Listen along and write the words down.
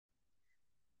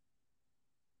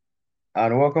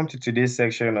And welcome to today's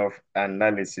section of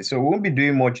analysis. So we won't be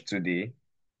doing much today,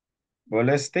 but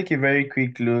let's take a very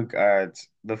quick look at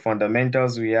the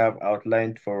fundamentals we have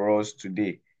outlined for us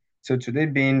today. So today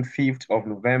being 5th of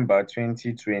November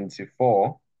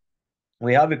 2024,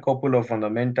 we have a couple of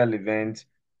fundamental events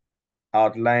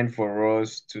outlined for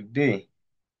us today.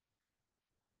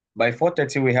 By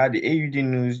 4:30, we had the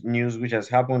AUD news which has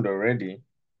happened already.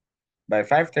 By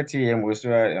 5:30 a.m., we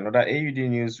still had another AUD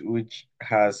news which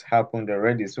has happened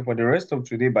already. So for the rest of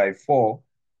today, by 4,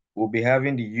 we'll be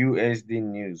having the USD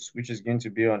news, which is going to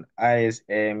be on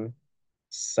ISM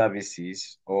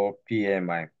services or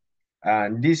PMI.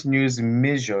 And this news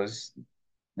measures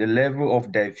the level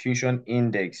of diffusion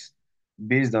index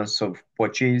based on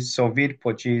surveyed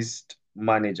purchased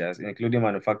managers, including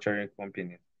manufacturing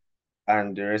companies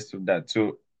and the rest of that.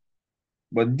 So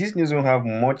but this news won't have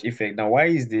much effect. Now, why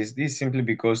is this? This is simply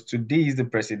because today is the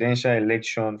presidential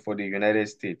election for the United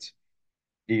States.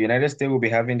 The United States will be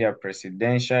having their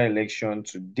presidential election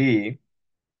today,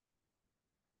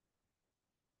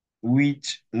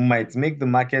 which might make the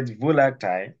market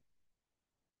volatile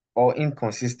or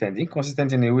inconsistent.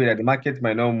 Inconsistent in a way that the market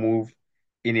might not move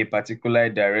in a particular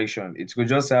direction. It could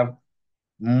just have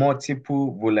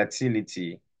multiple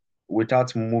volatility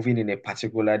without moving in a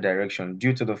particular direction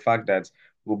due to the fact that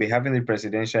we'll be having the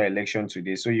presidential election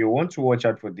today. So you want to watch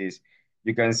out for this.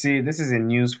 You can see this is a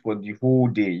news for the whole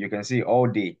day. You can see all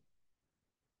day.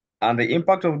 And the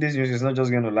impact of this news is not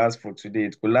just going to last for today.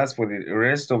 It could last for the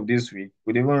rest of this week.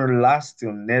 Could even last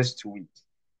till next week.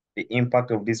 The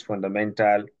impact of this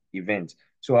fundamental event.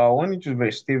 So I want you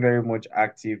to stay very much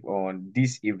active on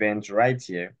this event right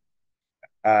here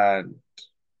and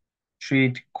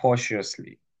trade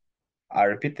cautiously. I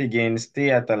repeat again,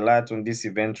 stay at alert on this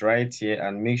event right here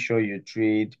and make sure you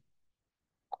trade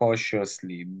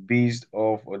cautiously based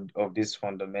off of this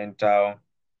fundamental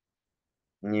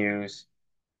news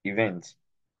event.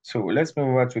 So let's move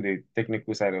over to the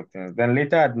technical side of things. Then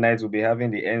later at night, we'll be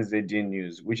having the NZD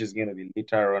news, which is going to be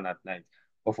later on at night.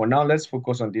 But for now, let's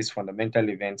focus on these fundamental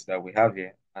events that we have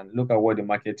here and look at what the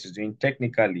market is doing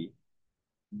technically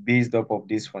based off of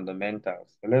these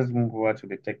fundamentals. So let's move over to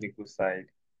the technical side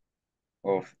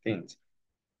of things.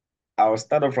 I'll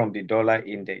start off from the dollar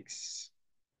index.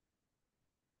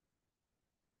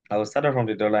 I'll start off from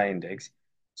the dollar index.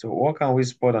 So what can we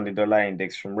spot on the dollar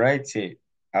index from right here?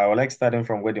 I would like starting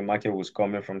from where the market was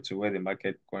coming from to where the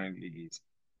market currently is.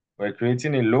 We're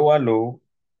creating a lower low,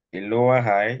 a lower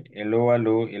high, a lower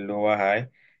low, a lower high,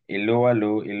 a lower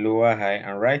low, a lower high,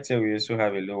 and right here we also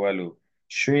have a lower low,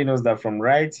 showing us that from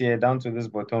right here down to this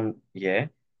bottom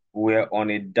here, we're on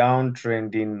a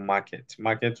downtrending market.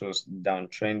 Market was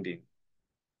downtrending.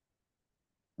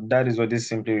 That is what this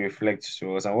simply reflects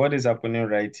to us. And what is happening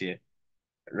right here?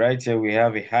 Right here, we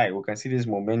have a high. We can see this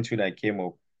momentum that came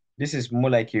up. This is more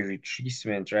like a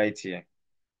retracement right here.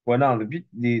 But now, the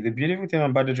beautiful thing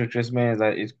about the retracement is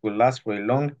that it could last for a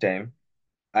long time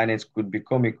and it could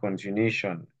become a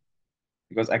continuation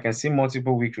because I can see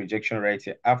multiple week rejection right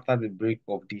here after the break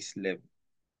of this level.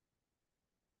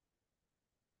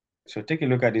 So take a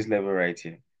look at this level right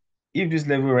here. If this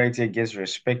level right here gets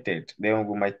respected, then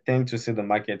we might tend to see the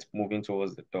market moving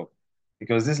towards the top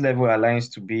because this level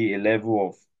aligns to be a level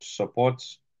of support,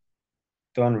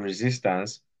 turn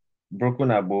resistance,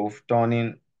 broken above,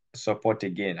 turning support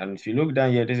again. And if you look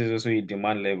down here, this is also a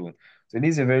demand level. So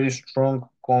this is a very strong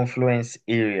confluence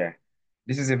area.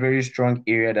 This is a very strong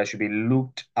area that should be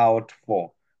looked out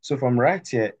for. So from right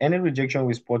here, any rejection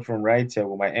we spot from right here,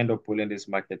 we might end up pulling this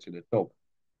market to the top.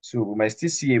 So we might still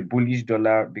see a bullish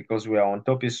dollar because we are on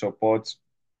top of support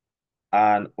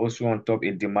and also on top a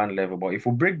demand level. But if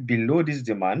we break below this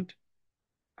demand,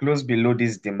 close below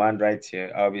this demand right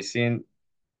here, I'll be seeing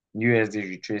USD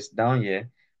retrace down here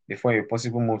before a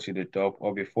possible move to the top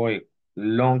or before a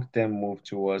long-term move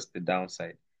towards the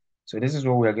downside. So this is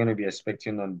what we are going to be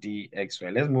expecting on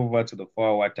DXY. Let's move over to the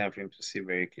 4-hour time frame to see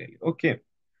very clearly. Okay,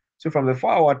 so from the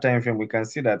 4-hour time frame, we can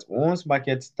see that once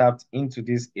market tapped into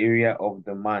this area of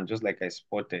demand, just like I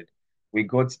spotted, we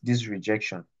got this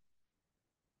rejection.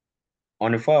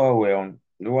 On the 4-hour, we're on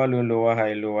lower low, lower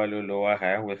high, lower low, lower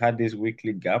high. We had this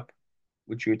weekly gap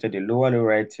which created a lower low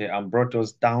right here and brought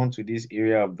us down to this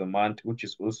area of demand, which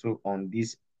is also on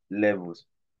these levels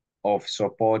of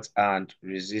support and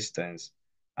resistance.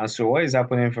 And so what is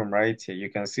happening from right here?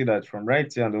 You can see that from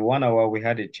right here on the 1 hour, we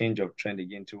had a change of trend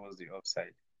again towards the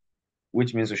upside,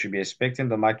 which means we should be expecting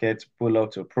the market to pull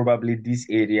up to probably these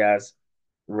areas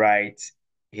right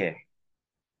here.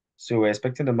 So we're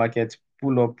expecting the market to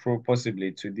pull up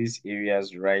possibly to these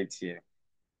areas right here.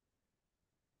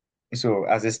 So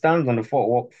as it stands on the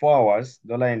four hours,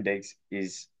 dollar index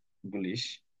is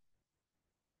bullish.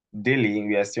 Daily,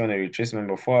 we are still on a retracement,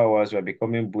 but 4 hours, we are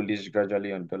becoming bullish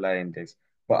gradually on dollar index.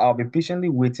 But I'll be patiently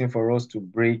waiting for us to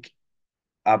break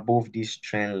above this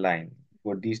trend line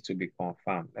for this to be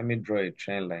confirmed. Let me draw a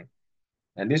trend line.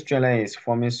 And this trend line is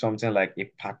forming something like a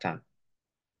pattern.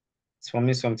 It's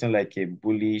forming something like a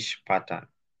bullish pattern,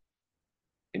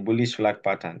 a bullish flag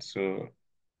pattern. So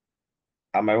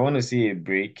I might want to see a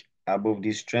break above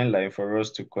this trend line for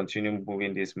us to continue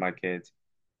moving this market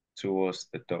towards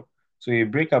the top. So a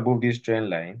break above this trend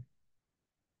line,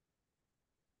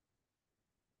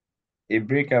 a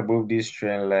break above this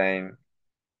trend line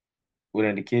will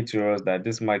indicate to us that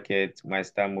this market might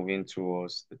start moving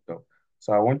towards the top.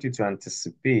 So I want you to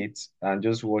anticipate and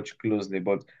just watch closely.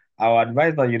 But I would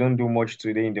advise that you don't do much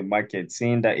today in the market,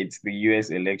 saying that it's the US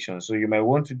election. So you might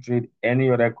want to trade any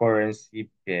other currency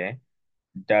pair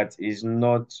that is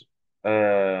not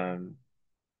um,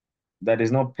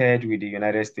 paired with the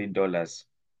United States dollars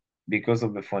because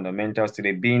of the fundamentals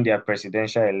today being their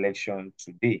presidential election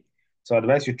today. So I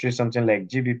advise you trade something like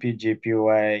GBP,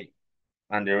 JPY,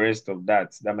 and the rest of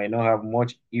that might not have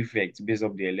much effect based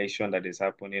of the election that is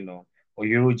happening or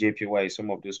Euro JPY,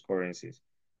 some of those currencies.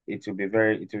 It will be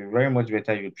very much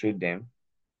better you trade them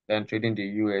than trading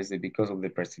the USD because of the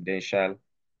presidential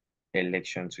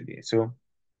election today. So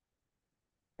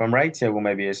from right here, we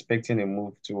might be expecting a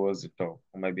move towards the top.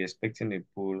 We might be expecting a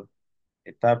pull,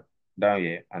 a tap down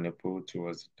here, and a pull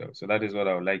towards the top. So that is what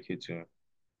I would like you to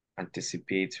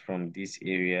anticipate from these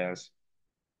areas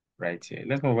right here.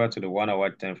 Let's move on to the 1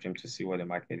 hour time frame to see what the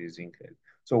market is doing clearly.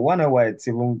 So 1 hour, it's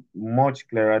even much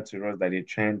clearer to us that the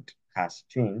trend has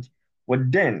changed.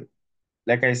 But then,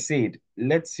 like I said,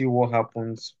 let's see what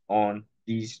happens on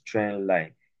this trend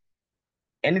line.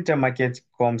 Anytime market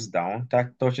comes down,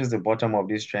 that touches the bottom of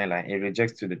this trend line, it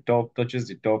rejects to the top, touches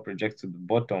the top, rejects to the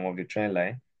bottom of the trend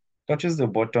line, touches the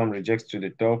bottom, rejects to the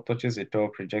top, touches the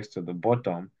top, rejects to the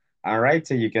bottom. And right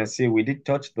here, you can see we did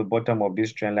touch the bottom of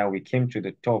this trend line. We came to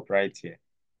the top right here,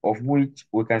 of which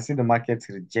we can see the market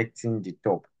rejecting the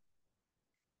top.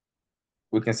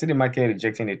 We can see the market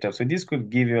rejecting the top. So this could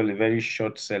give you a very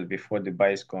short sell before the buy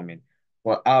is coming.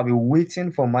 But I'll be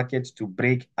waiting for markets to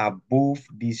break above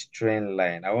this trend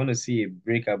line. I want to see a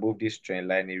break above this trend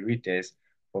line, a retest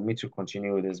for me to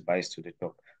continue with this buys to the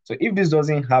top. So if this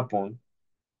doesn't happen,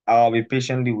 I'll be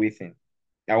patiently waiting.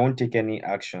 I won't take any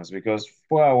actions because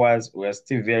 4 hours, we are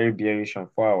still very bearish on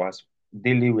 4 hours.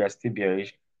 Daily, we are still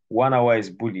bearish. 1 hour is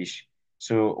bullish.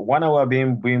 So 1 hour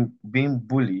being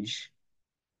bullish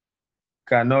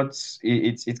cannot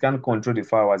it can't control the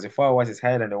 4 hours. The 4 hours is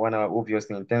higher than the 1 hour,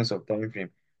 obviously, in terms of time frame.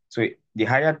 So the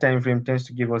higher time frame tends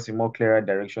to give us a more clearer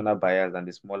directional bias than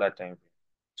the smaller time frame.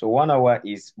 So 1 hour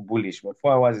is bullish, but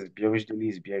 4 hours is bearish, daily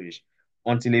is bearish.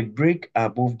 Until a break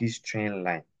above this trend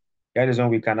line. That is when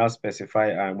we can now specify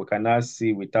and we can now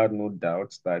see without no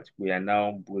doubt that we are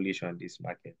now bullish on this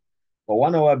market. But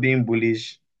 1 hour being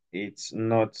bullish, it's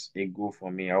not a go for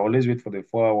me. I always wait for the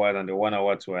 4 hours and the 1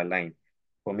 hour to align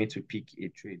for me to pick a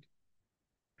trade,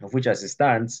 of which as it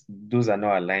stands, those are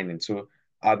not aligning. So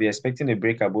I'll be expecting a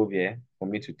break above here for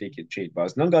me to take a trade. But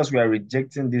as long as we are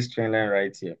rejecting this trend line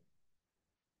right here,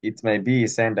 it might be a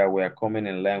sign that we are coming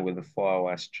in line with the 4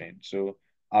 hour trend. So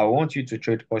I want you to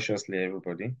trade cautiously,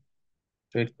 everybody.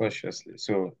 Trade cautiously.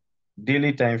 So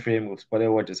daily time frame, we've spotted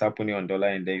what is happening on dollar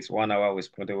index. 1 hour, we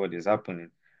spotted what is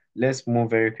happening. Let's move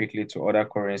very quickly to other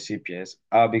currency pairs.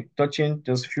 I'll be touching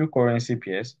just few currency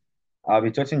pairs. I'll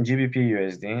be touching GBP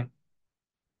USD,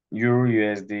 Euro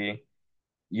USD,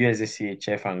 USD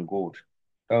CHF, and gold.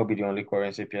 That will be the only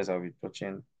currency pairs I'll be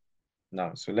touching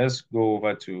now. So let's go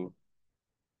over to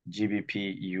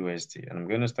GBP USD. And I'm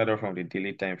going to start off from the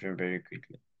daily time frame very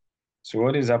quickly. So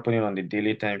what is happening on the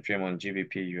daily time frame on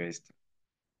GBP USD?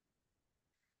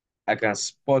 I can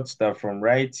spot that from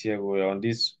right here, we're on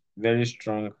this very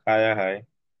strong higher high,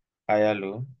 higher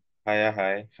low, higher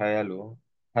high, higher low,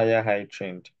 higher high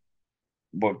trend.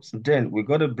 But then we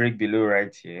got to break below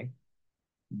right here,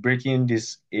 breaking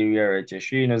this area right here,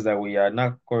 showing us that we are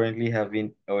not currently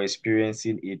having or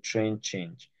experiencing a trend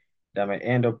change that might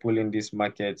end up pulling this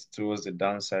market towards the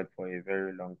downside for a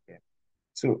very long time.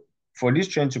 So for this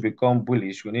trend to become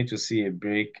bullish, we need to see a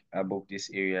break above this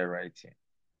area right here.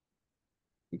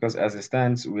 Because as it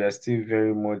stands, we are still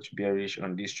very much bearish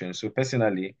on this trend. So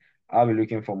personally, I'll be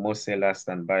looking for more sellers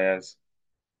than buyers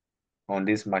on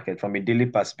this market from a daily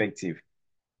perspective.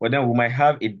 But then we might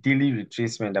have a daily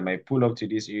retracement that might pull up to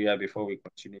this area before we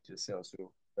continue to sell.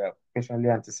 So we're patiently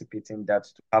anticipating that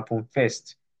to happen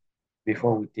first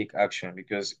before we take action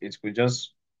because it could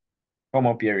just come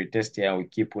up here, retest here, and we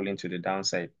keep pulling to the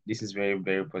downside. This is very,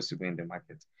 very possible in the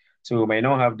market. So we might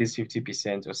not have this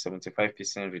 50% or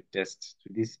 75% retest to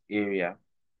this area.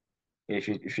 If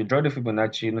you draw the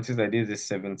Fibonacci, notice that this is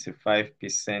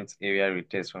 75% area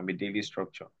retest from a daily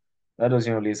structure. That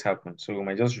doesn't always happen. So we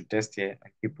might just retest here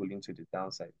and keep pulling to the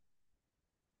downside.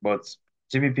 But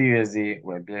GBP USD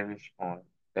were bearish on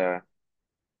the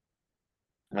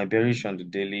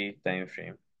daily time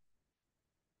frame.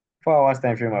 4 hours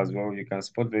time frame as well, you can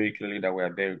spot very clearly that we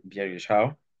are bearish.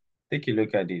 How? Take a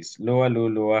look at this. Lower low,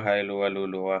 lower high, lower low,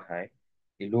 lower high.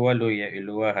 A lower low here, a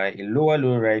lower high, a lower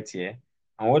low right here.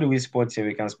 And what do we spot here?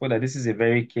 We can spot that this is a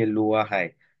very key lower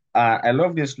high. I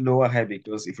love this lower high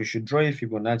because if you should draw a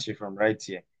Fibonacci from right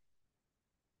here,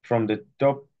 from the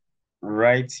top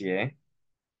right here,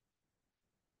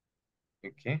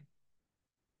 okay.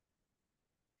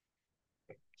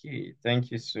 Okay,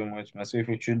 thank you so much, man. So if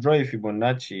you should draw a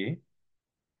Fibonacci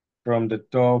from the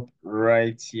top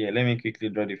right here, let me quickly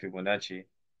draw the Fibonacci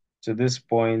to this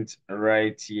point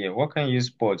right here. What can you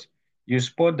spot? You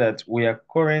spot that we are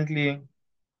currently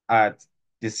at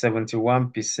the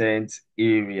 71%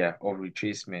 area of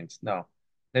retracement. Now,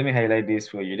 let me highlight this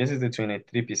for you. This is the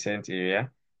 23% area.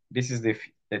 This is the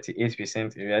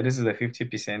 38% area. This is the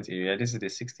 50% area. This is the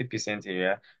 60%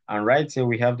 area. And right here,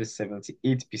 we have the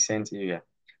 78% area.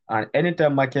 And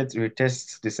anytime market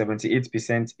retests the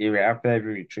 78% area after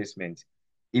every retracement,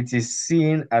 it is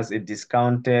seen as a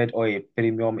discounted or a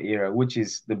premium area, which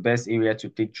is the best area to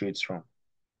take trades from.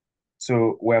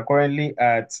 So we're currently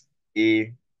at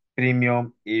a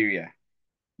premium area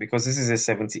because this is a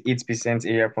 78%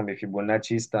 area from a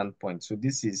Fibonacci standpoint. So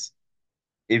this is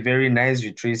a very nice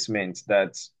retracement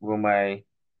that we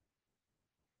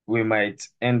might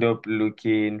end up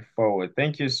looking forward.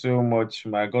 Thank you so much,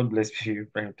 ma. God bless you,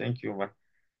 friend. Thank you, ma.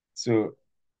 So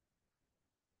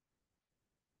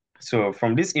So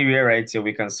from this area right here,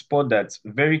 we can spot that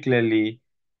very clearly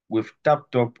we've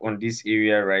tapped up on this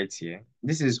area right here.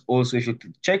 This is also, if you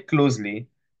check closely,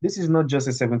 this is not just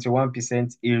a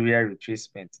 71% area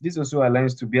retracement. This also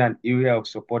aligns to be an area of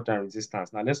support and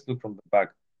resistance. Now let's look from the back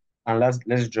and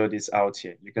let's draw this out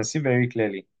here. You can see very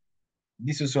clearly.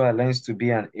 This also aligns to be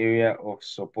an area of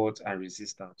support and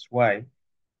resistance. Why?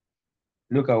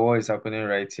 Look at what is happening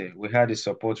right here. We had a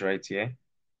support right here,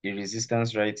 a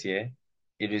resistance right here,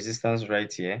 a resistance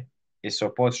right here, a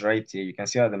support right here. You can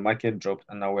see how the market dropped,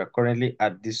 and now we're currently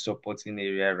at this supporting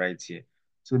area right here.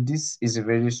 So this is a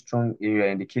very strong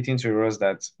area indicating to us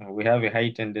that we have a high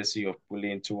tendency of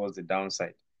pulling towards the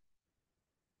downside.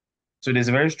 So there's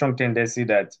a very strong tendency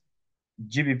that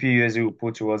GBP USD will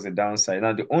pull towards the downside.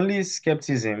 Now, the only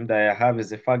skepticism that I have is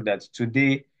the fact that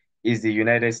today is the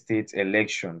United States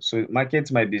election. So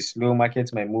markets might be slow,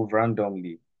 markets might move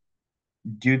randomly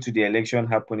due to the election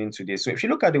happening today. So if you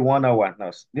look at the 1 hour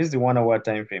now, this is the 1 hour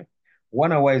time frame.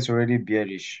 1 hour is already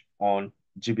bearish on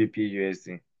GBP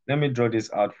USD. Let me draw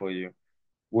this out for you.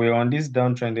 We're on this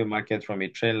downtrending market from a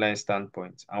trend line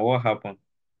standpoint. And what happened?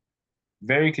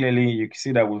 Very clearly, you can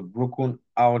see that we've broken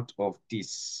out of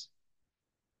this.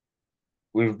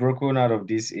 We've broken out of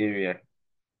this area.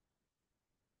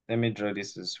 Let me draw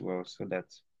this as well so that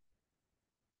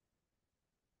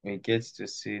we get to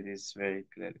see this very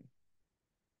clearly.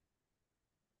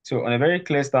 So on a very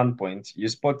clear standpoint, you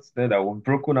spot there that we've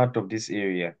broken out of this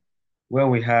area where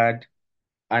we had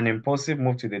an impulsive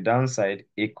move to the downside,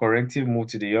 a corrective move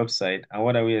to the upside, and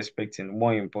what are we expecting?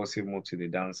 More impulsive move to the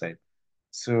downside.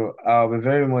 So I'll be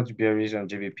very much bearish on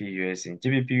GBP USD.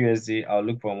 GBP USD, I'll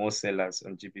look for more sellers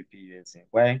on GBP USD.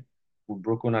 Why? We've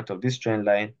broken out of this trend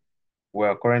line.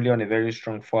 We're currently on a very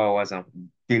strong 4 hours and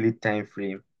daily time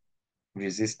frame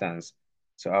resistance.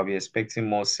 So I'll be expecting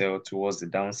more sell towards the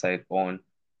downside on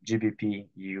GBP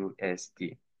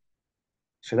USD.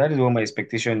 So that is what my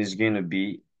expectation is going to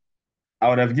be. I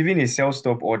would have given a sell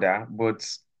stop order, but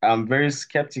I'm very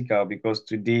skeptical because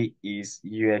today is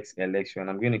UX election.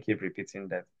 I'm going to keep repeating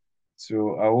that.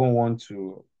 So I won't want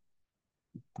to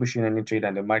push in any trade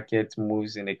and the market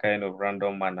moves in a kind of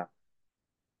random manner.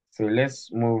 So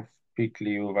let's move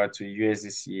quickly over to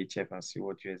USD CHF and see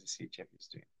what USD CHF is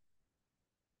doing.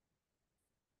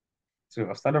 So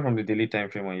I'll start off from the daily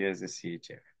time frame on USD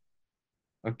CHF.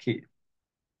 Okay.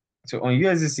 So on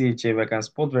USD CHF, I can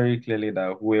spot very clearly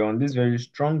that we're on this very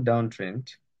strong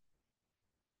downtrend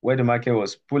where the market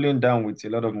was pulling down with a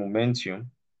lot of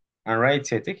momentum. And right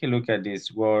here, take a look at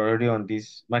this. We're already on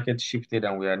this market shifted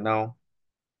and we are now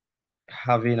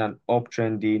having an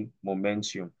uptrending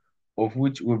momentum of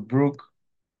which we broke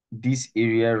this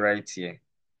area right here.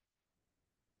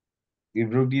 We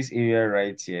broke this area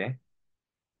right here.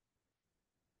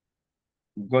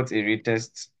 We got a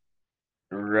retest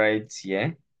right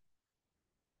here.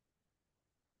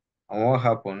 And what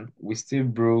happened? We still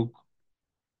broke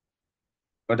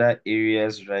other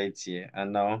areas right here.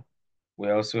 And now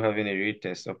we're also having a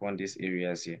retest upon these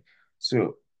areas here.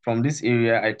 So from this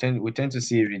area, we tend to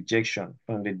see a rejection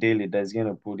from the daily that's going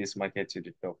to pull this market to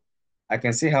the top. I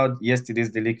can see how yesterday's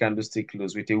daily candlestick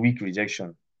closed with a weak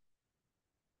rejection.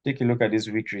 Take a look at this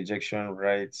weak rejection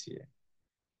right here.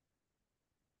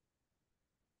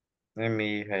 Let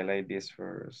me highlight this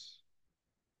first.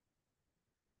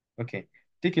 Okay.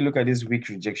 Take a look at this weak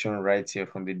rejection right here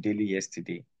from the daily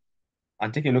yesterday.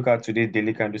 And take a look at today's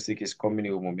daily candlestick is coming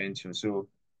in with momentum. So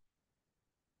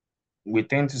we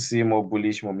tend to see more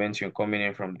bullish momentum coming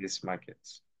in from these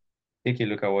markets. Take a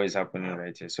look at what is happening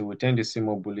right here. So we tend to see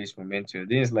more bullish momentum.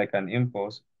 This is like an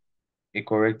impulse, a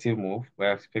corrective move.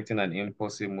 We're expecting an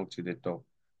impulsive move to the top.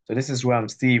 So this is why I'm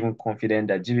still even confident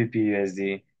that GBP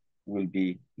USD will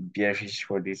be bearish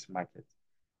for this market.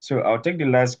 So I'll take the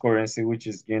last currency, which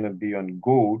is going to be on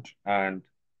gold, and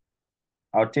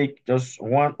I'll take just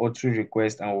one or two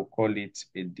requests and we'll call it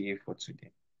a day for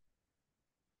today.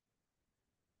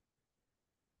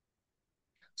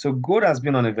 So gold has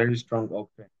been on a very strong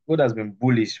uptrend. Gold has been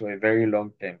bullish for a very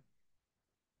long time.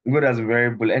 Gold has been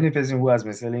very bullish. Any person who has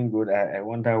been selling gold, I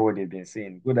wonder what they've been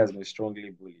saying. Gold has been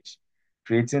strongly bullish,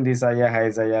 creating these higher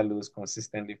highs, higher lows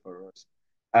consistently for us.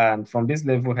 And from this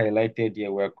level highlighted here,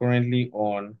 we're currently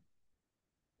on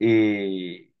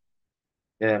a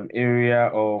area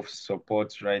of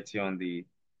support right here on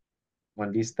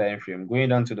this time frame. Going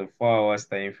down to the 4 hours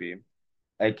time frame,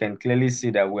 I can clearly see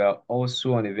that we are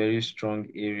also on a very strong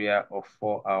area of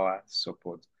 4 hour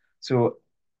support. So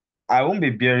I won't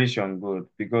be bearish on gold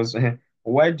because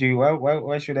why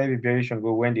should I be bearish on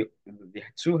gold when the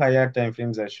two higher time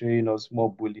frames are showing us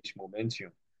more bullish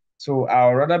momentum? So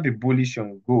I'll rather be bullish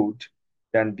on gold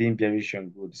than being bearish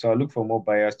on gold. So I'll look for more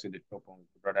buyers to the top on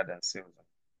gold rather than sales.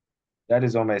 That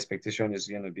is what my expectation is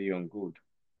going to be on gold.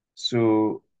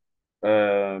 So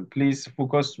please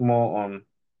focus more on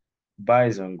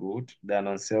buys on gold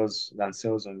than sales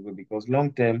on gold because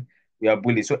long term we are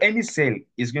bullish. So any sell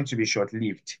is going to be short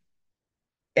lived.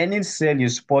 Any sell you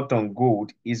spot on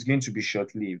gold is going to be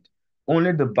short-lived.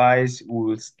 Only the buys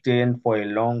will stand for a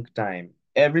long time.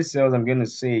 Every sell, I'm going to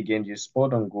say again, you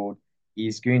spot on gold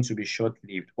is going to be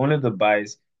short-lived. Only the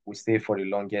buys will stay for the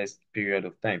longest period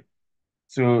of time.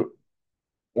 So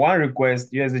one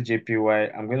request,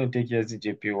 USD I'm going to take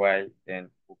USD then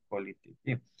we'll call it a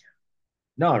day.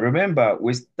 Now, remember,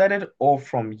 we started off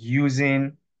from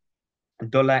using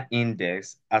dollar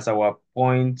index as our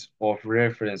point of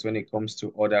reference when it comes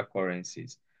to other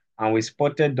currencies. And we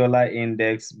spotted dollar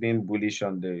index being bullish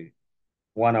on the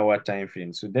 1 hour time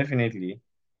frame. So definitely,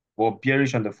 we're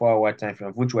bearish on the 4 hour time frame,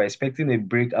 of which we're expecting a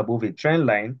break above a trend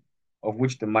line, of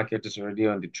which the market is already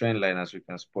on the trend line as we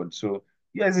can spot. So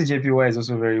USD is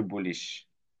also very bullish.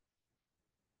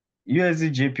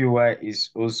 USD is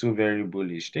also very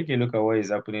bullish. Take a look at what is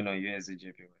happening on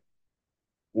USD.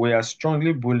 We are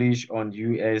strongly bullish on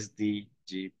USD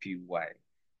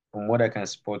from what I can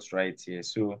spot right here.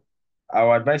 So I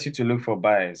would advise you to look for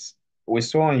buys. We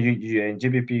saw on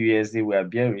GBP USD we are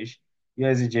bearish.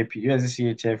 USD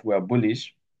CHF we are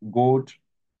bullish. Gold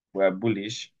we are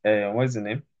bullish. What's the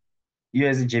name?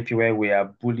 USD we are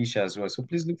bullish as well. So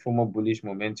please look for more bullish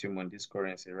momentum on this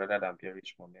currency rather than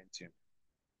bearish momentum.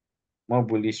 More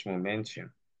bullish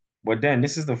momentum. But then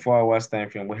this is the 4 hours time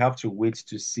frame. We have to wait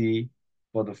to see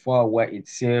for the 4 hour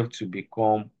itself to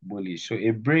become bullish. So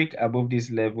a break above this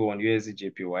level on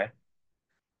USD.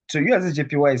 So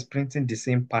USD is printing the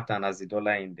same pattern as the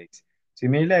dollar index. So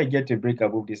immediately I get a break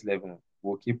above this level,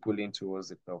 we'll keep pulling towards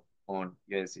the top on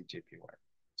USD.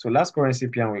 So last currency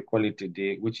pair we call it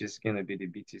today, which is going to be the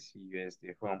BTC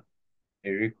USD from a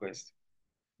request.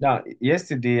 Now,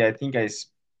 yesterday I think I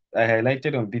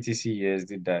highlighted on BTC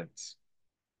USD that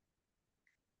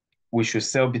we should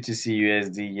sell BTC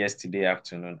USD yesterday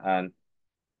afternoon. And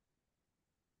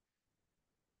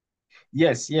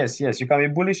yes. You can be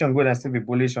bullish on gold and still be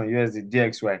bullish on USD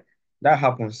DXY. That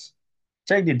happens.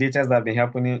 Check the data that have been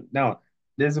happening. Now,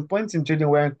 there's a point in trading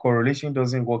where correlation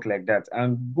doesn't work like that.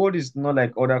 And gold is not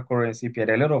like other currency pair.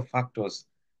 There are a lot of factors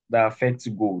that affect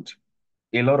gold.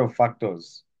 A lot of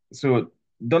factors. So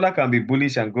dollar can be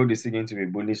bullish and gold is still going to be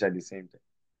bullish at the same time.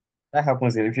 That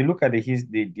happens. If you look at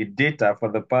the data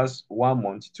for the past 1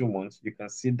 month, 2 months, you can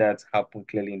see that happen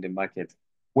clearly in the market,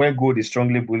 where gold is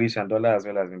strongly bullish and dollar as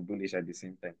well has been bullish at the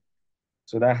same time.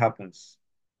 So that happens.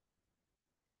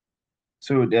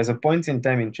 So there's a point in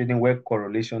time in trading where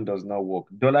correlation does not work.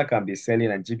 Dollar can be selling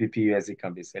and GBP USD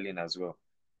can be selling as well.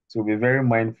 So be very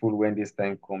mindful when this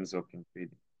time comes up in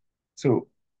trading. So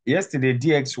yesterday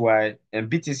DXY and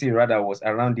BTC rather was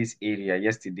around this area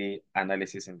yesterday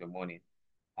analysis in the morning.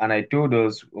 And I told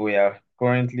us we are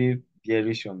currently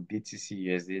bearish on BTC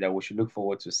USD that we should look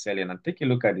forward to selling and take a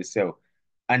look at the sell.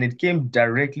 And it came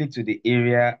directly to the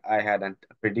area I had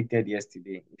predicted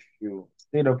yesterday. If you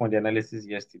stayed up on the analysis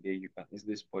yesterday, you can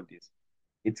easily spot this.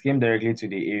 It came directly to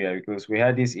the area because we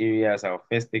had this area as our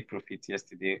first take profit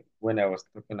yesterday when I was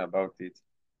talking about it.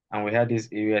 And we had this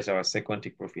area as our second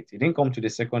take profit. It didn't come to the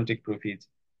second take profit,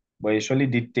 but it surely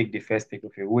did take the first take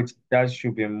profit, which that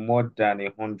should be more than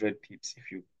 100 pips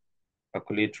if you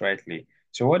calculate rightly.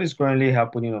 So what is currently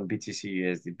happening on BTC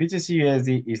USD? BTC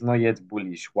USD is not yet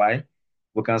bullish. Why?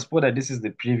 We can spot that this is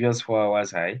the previous 4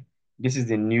 hours high. This is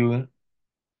the new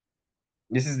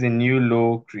this is the new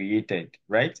low created,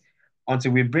 right?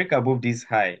 Until we break above this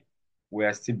high, we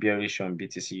are still bearish on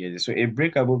BTC USD. So a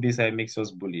break above this high makes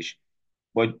us bullish.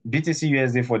 But BTC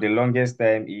USD for the longest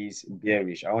time is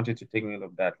bearish. I want you to take note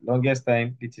of that. Longest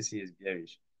time, BTC is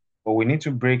bearish. But we need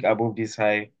to break above this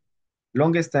high.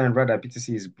 Longest time, rather,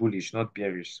 BTC is bullish, not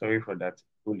bearish. Sorry for that,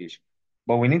 bullish.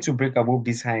 But we need to break above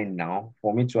this high now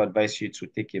for me to advise you to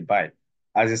take a buy.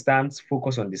 As it stands,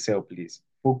 focus on the sell, please.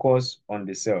 Focus on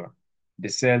the sell. The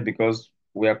sell because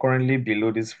we are currently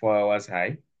below this 4 hours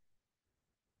high.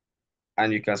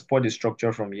 And you can spot the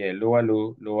structure from here. Lower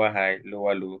low, lower high,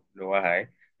 lower low, lower high.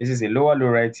 This is a lower low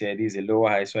right here. This is a lower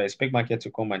high. So I expect market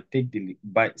to come and take the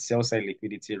buy sell side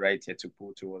liquidity right here to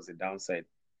pull towards the downside.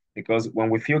 Because when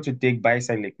we fail to take buy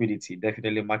side liquidity,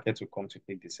 definitely market will come to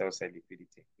take the sell side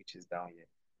liquidity, which is down here.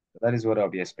 So that is what I'll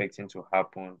be expecting to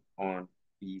happen on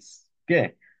this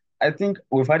pair. I think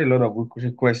we've had a lot of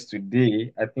requests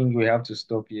today. I think we have to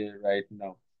stop here right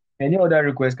now. Any other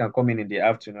requests can come in the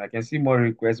afternoon. I can see more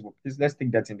requests, but please let's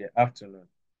take that in the afternoon.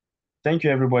 Thank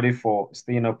you everybody for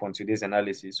staying up on today's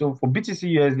analysis. So for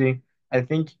BTC USD, I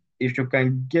think if you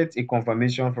can get a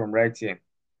confirmation from right here,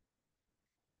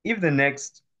 if the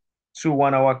next two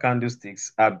 1 hour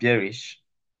candlesticks are bearish,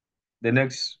 the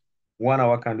next 1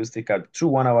 hour candlestick are two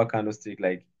 1 hour candlestick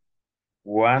like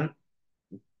one,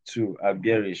 two are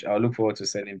bearish. I'll look forward to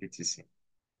selling BTC.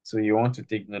 So you want to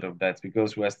take note of that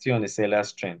because we're still on the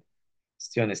seller's trend.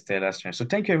 Still on a stellar strength. So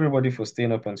thank you everybody for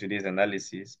staying up on today's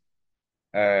analysis.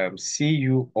 See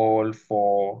you all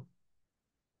for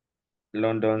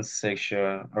London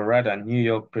section, or rather New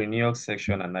York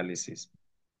section analysis.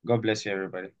 God bless you,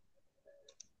 everybody.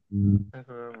 Thank you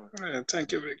very much.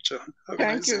 Thank you, Victor. Have a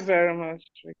Thank nice you day. very much,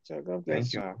 Victor. God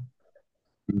bless Thank you.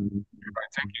 you.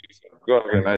 Thank you. Go have a nice